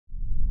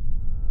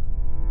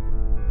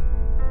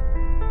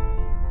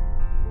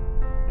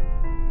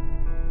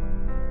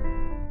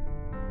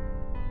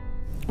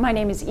My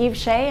name is Eve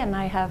Shea and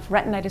I have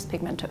retinitis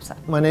pigmentosa.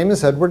 My name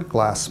is Edward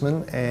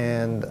Glassman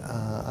and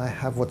I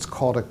have what's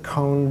called a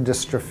cone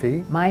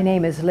dystrophy. My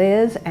name is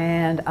Liz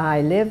and I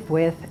live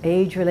with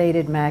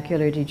age-related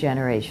macular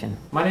degeneration.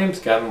 My name is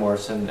Gavin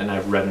Morrison and I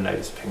have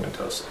retinitis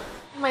pigmentosa.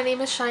 My name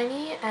is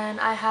Shiny and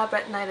I have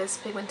retinitis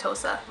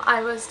pigmentosa.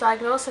 I was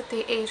diagnosed at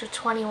the age of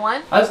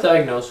 21. I was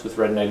diagnosed with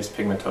retinitis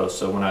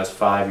pigmentosa when I was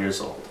 5 years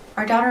old.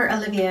 Our daughter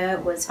Olivia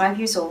was 5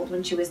 years old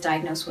when she was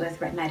diagnosed with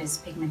retinitis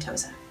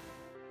pigmentosa.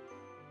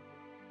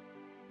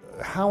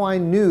 How I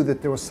knew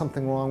that there was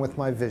something wrong with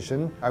my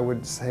vision, I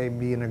would say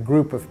be in a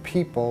group of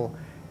people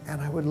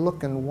and I would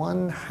look and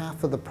one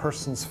half of the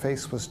person's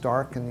face was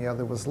dark and the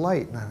other was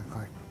light. And I was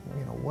like,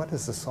 what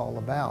is this all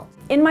about?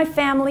 In my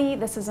family,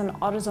 this is an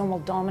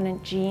autosomal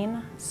dominant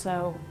gene,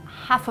 so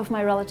half of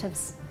my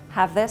relatives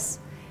have this,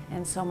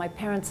 and so my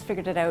parents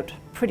figured it out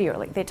pretty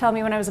early. They tell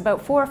me when I was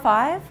about 4 or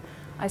 5,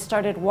 I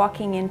started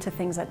walking into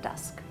things at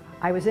dusk.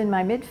 I was in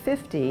my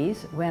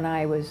mid-50s when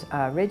I was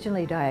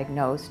originally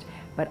diagnosed,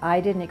 but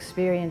I didn't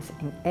experience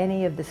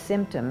any of the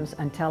symptoms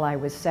until I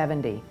was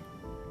 70.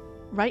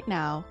 Right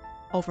now,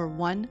 over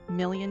 1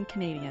 million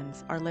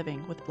Canadians are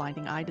living with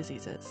blinding eye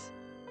diseases.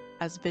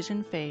 As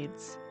vision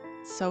fades,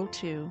 so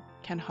too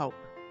can hope.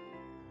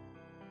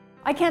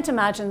 I can't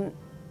imagine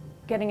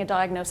getting a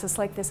diagnosis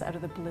like this out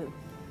of the blue.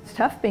 It's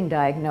tough being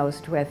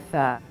diagnosed with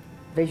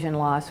vision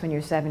loss when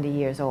you're 70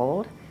 years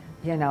old.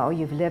 You know,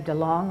 you've lived a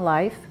long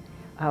life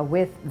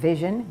with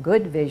vision,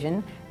 good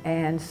vision,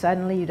 and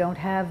suddenly you don't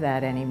have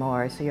that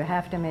anymore, so you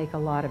have to make a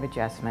lot of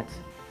adjustments.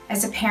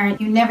 As a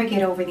parent, you never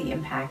get over the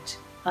impact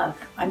of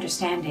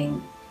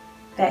understanding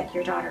that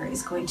your daughter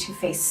is going to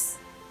face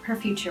her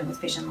future with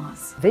vision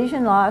loss.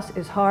 Vision loss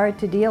is hard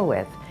to deal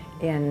with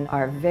in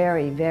our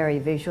very, very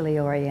visually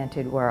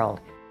oriented world.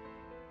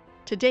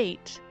 To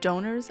date,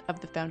 donors of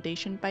the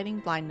Foundation Fighting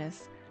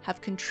Blindness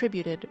have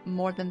contributed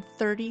more than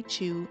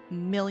 $32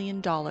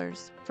 million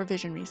for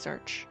vision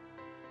research.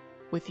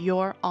 With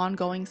your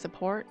ongoing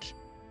support,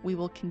 we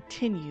will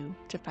continue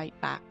to fight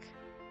back.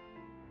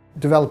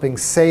 Developing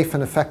safe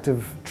and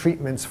effective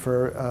treatments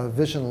for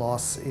vision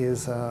loss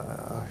is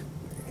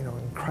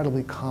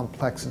incredibly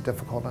complex and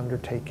difficult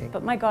undertaking.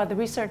 But my God, the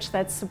research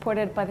that's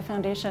supported by the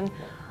Foundation,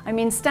 I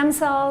mean stem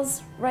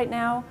cells right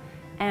now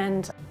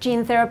and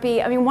gene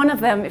therapy, I mean one of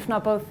them, if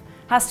not both,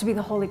 has to be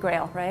the holy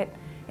grail, right?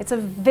 It's a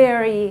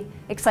very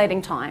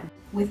exciting time.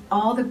 With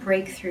all the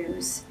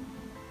breakthroughs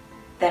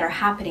that are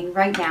happening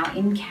right now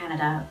in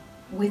Canada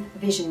with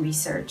vision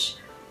research,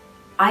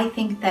 I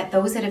think that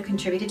those that have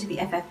contributed to the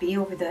FFB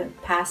over the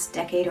past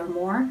decade or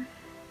more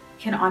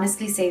can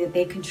honestly say that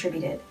they've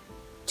contributed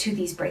to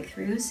these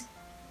breakthroughs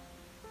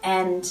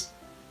and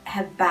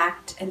have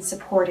backed and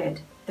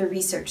supported the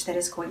research that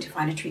is going to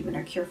find a treatment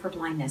or cure for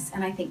blindness,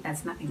 and I think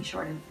that's nothing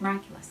short of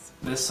miraculous.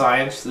 This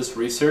science, this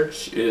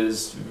research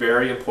is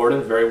very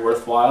important, very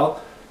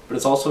worthwhile, but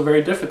it's also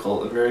very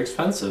difficult and very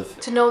expensive.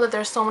 To know that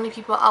there's so many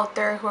people out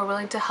there who are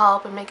willing to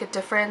help and make a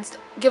difference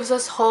gives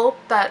us hope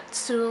that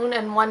soon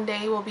and one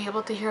day we'll be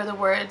able to hear the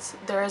words,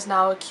 "There is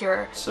now a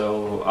cure."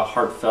 So a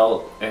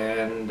heartfelt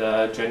and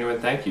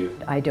genuine thank you.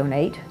 I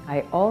donate.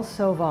 I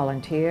also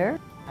volunteer.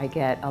 I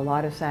get a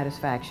lot of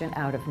satisfaction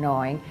out of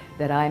knowing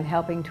that I'm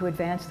helping to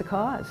advance the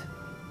cause.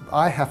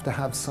 I have to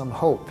have some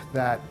hope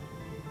that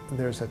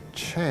there's a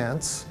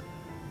chance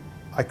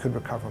I could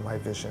recover my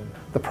vision.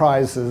 The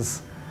prize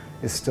is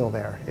still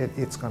there.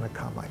 It's going to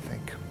come, I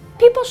think.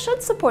 People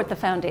should support the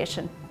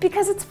Foundation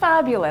because it's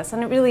fabulous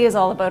and it really is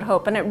all about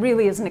hope and it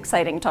really is an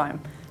exciting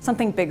time.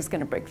 Something big is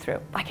going to break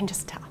through. I can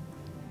just tell.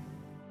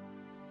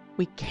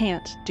 We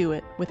can't do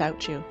it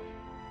without you.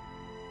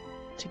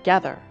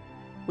 Together,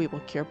 we will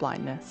cure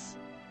blindness.